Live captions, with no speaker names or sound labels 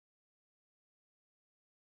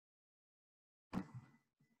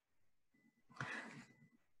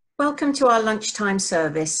Welcome to our lunchtime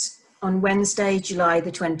service on Wednesday, July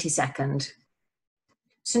the 22nd.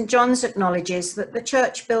 St John's acknowledges that the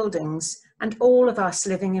church buildings and all of us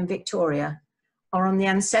living in Victoria are on the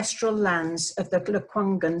ancestral lands of the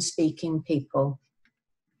Lekwungen-speaking people.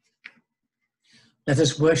 Let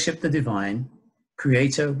us worship the divine,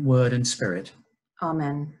 Creator, Word and Spirit.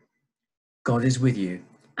 Amen. God is with you.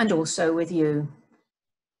 And also with you.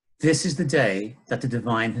 This is the day that the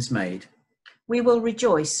divine has made. We will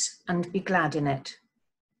rejoice and be glad in it.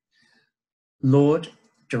 Lord,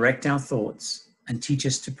 direct our thoughts and teach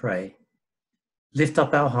us to pray. Lift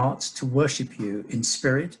up our hearts to worship you in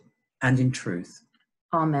spirit and in truth.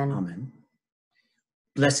 Amen. Amen.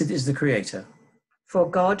 Blessed is the Creator. For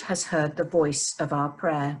God has heard the voice of our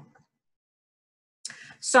prayer.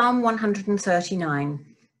 Psalm 139.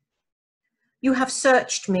 You have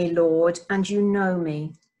searched me, Lord, and you know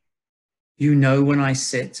me. You know when I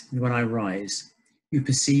sit and when I rise. You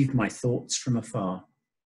perceive my thoughts from afar.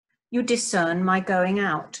 You discern my going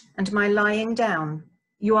out and my lying down.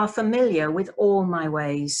 You are familiar with all my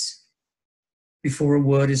ways. Before a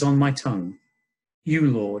word is on my tongue, you,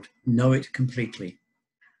 Lord, know it completely.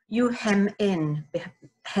 You hem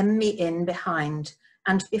me in behind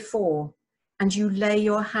and before, and you lay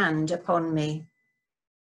your hand upon me.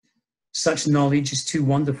 Such knowledge is too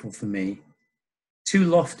wonderful for me, too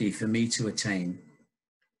lofty for me to attain.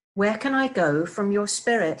 Where can I go from your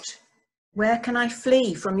spirit? Where can I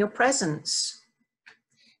flee from your presence?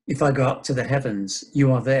 If I go up to the heavens,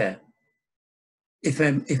 you are there. If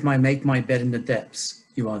I make my bed in the depths,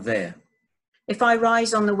 you are there. If I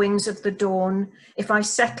rise on the wings of the dawn, if I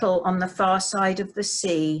settle on the far side of the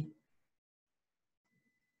sea,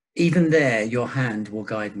 even there your hand will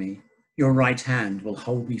guide me. Your right hand will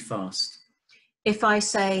hold me fast. If I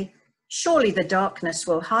say, surely the darkness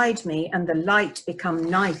will hide me and the light become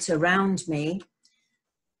night around me,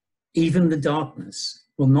 even the darkness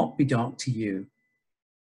will not be dark to you.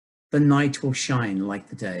 The night will shine like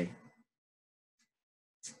the day.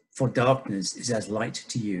 For darkness is as light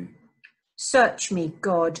to you. Search me,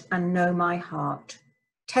 God, and know my heart.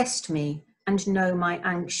 Test me and know my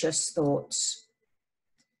anxious thoughts.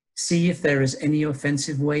 See if there is any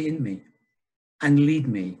offensive way in me, and lead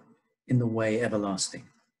me in the way everlasting.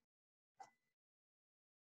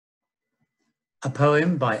 A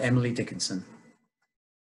poem by Emily Dickinson.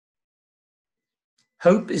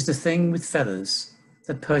 Hope is the thing with feathers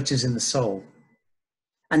that perches in the soul,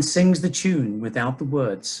 and sings the tune without the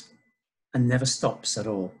words, and never stops at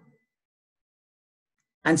all.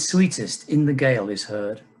 And sweetest in the gale is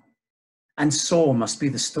heard, and sore must be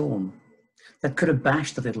the storm that could have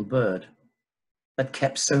bashed the little bird that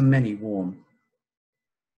kept so many warm.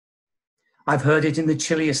 I've heard it in the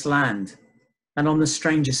chilliest land and on the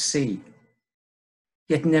strangest sea,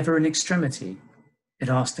 yet never in extremity it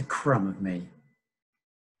asked a crumb of me.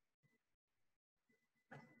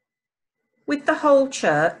 With the whole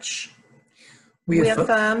church, we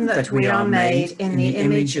affirm that we are made in the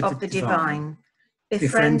image of the divine,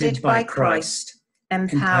 befriended by Christ,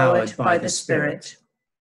 empowered by the Spirit.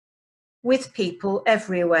 With people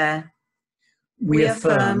everywhere, we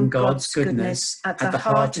affirm God's goodness at the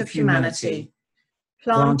heart of humanity,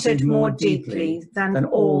 planted more deeply than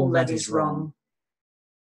all that is wrong.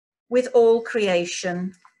 With all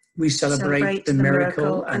creation, we celebrate the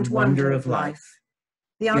miracle and wonder of life,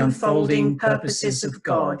 the unfolding purposes of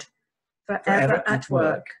God, forever at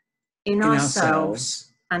work in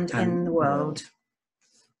ourselves and in the world.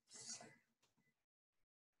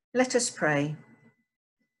 Let us pray.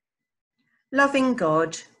 Loving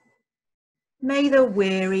God, may the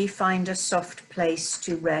weary find a soft place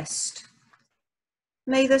to rest.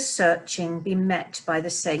 May the searching be met by the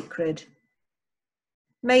sacred.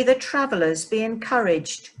 May the travellers be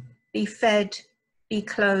encouraged, be fed, be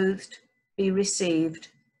clothed, be received.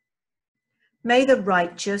 May the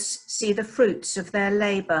righteous see the fruits of their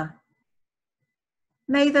labour.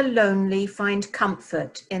 May the lonely find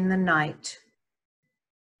comfort in the night.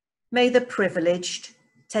 May the privileged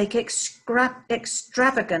take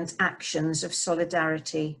extravagant actions of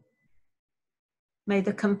solidarity. May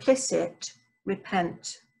the complicit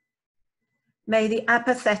repent. May the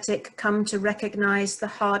apathetic come to recognise the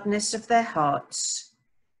hardness of their hearts.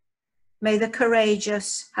 May the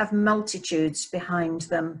courageous have multitudes behind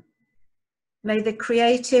them. May the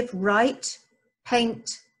creative write,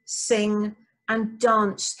 paint, sing, and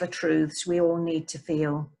dance the truths we all need to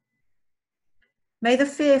feel. May the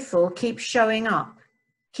fearful keep showing up,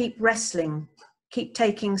 keep wrestling, keep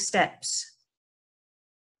taking steps.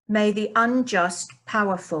 May the unjust,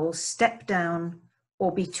 powerful step down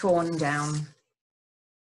or be torn down.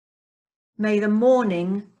 May the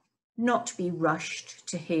mourning not be rushed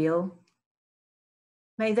to heal.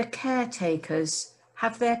 May the caretakers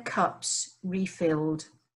have their cups refilled.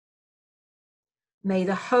 May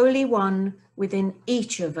the Holy One within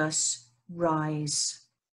each of us rise.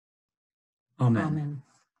 Amen. Amen.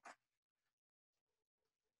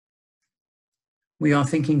 We are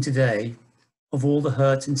thinking today of all the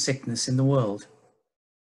hurt and sickness in the world,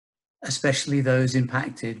 especially those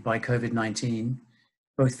impacted by COVID-19,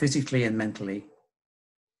 both physically and mentally.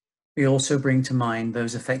 We also bring to mind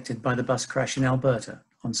those affected by the bus crash in Alberta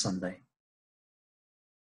on Sunday.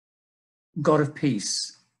 God of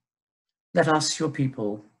peace, let us, your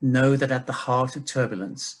people, know that at the heart of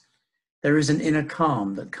turbulence, there is an inner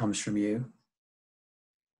calm that comes from you.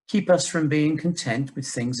 Keep us from being content with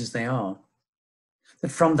things as they are, that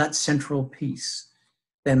from that central peace,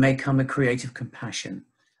 there may come a creative compassion,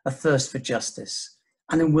 a thirst for justice,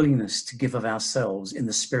 and a willingness to give of ourselves in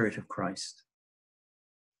the Spirit of Christ.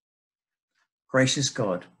 Gracious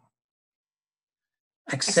God,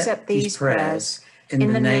 accept these prayers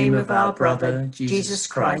in the name of our brother, Jesus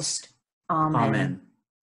Christ. Amen.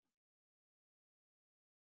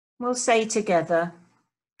 We'll say together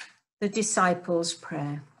the Disciples'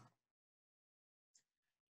 Prayer.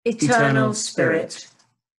 Eternal Spirit,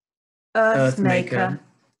 Earth Maker,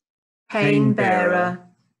 Pain Bearer,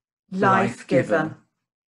 Life Giver,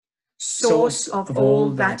 Source of all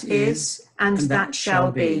that is and that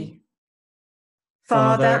shall be,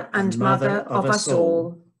 Father and Mother of us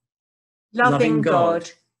all, loving God,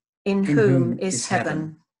 in whom is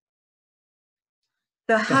heaven.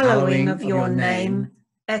 The hallowing of your name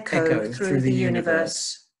echo through the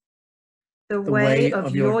universe. The way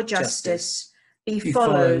of your justice be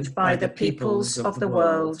followed by the peoples of the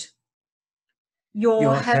world.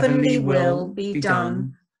 Your heavenly will be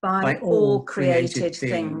done by all created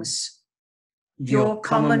things. Your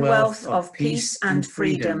commonwealth of peace and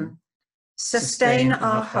freedom sustain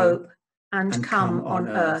our hope and come on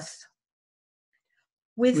earth.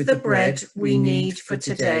 With the bread we need for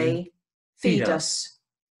today, feed us.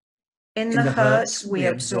 In the hurts we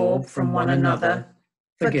absorb from one another,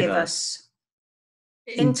 forgive us.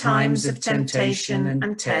 In times of temptation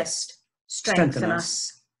and test, strengthen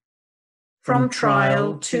us. From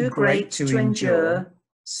trial too great to endure,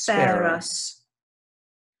 spare us.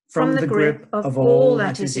 From the grip of all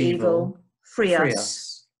that is evil, free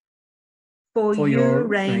us. For you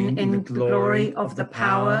reign in the glory of the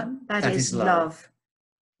power that is love,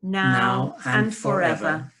 now and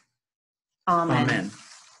forever. Amen.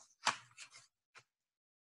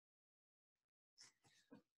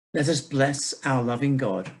 Let us bless our loving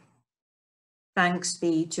God. Thanks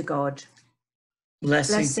be to God.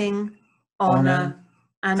 Blessing, Honor,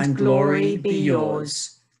 and glory be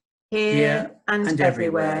yours, here and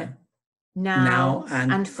everywhere, now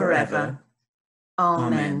and forever.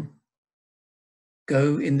 Amen.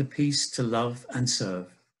 Go in the peace to love and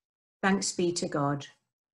serve. Thanks be to God.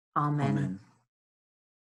 Amen. Amen.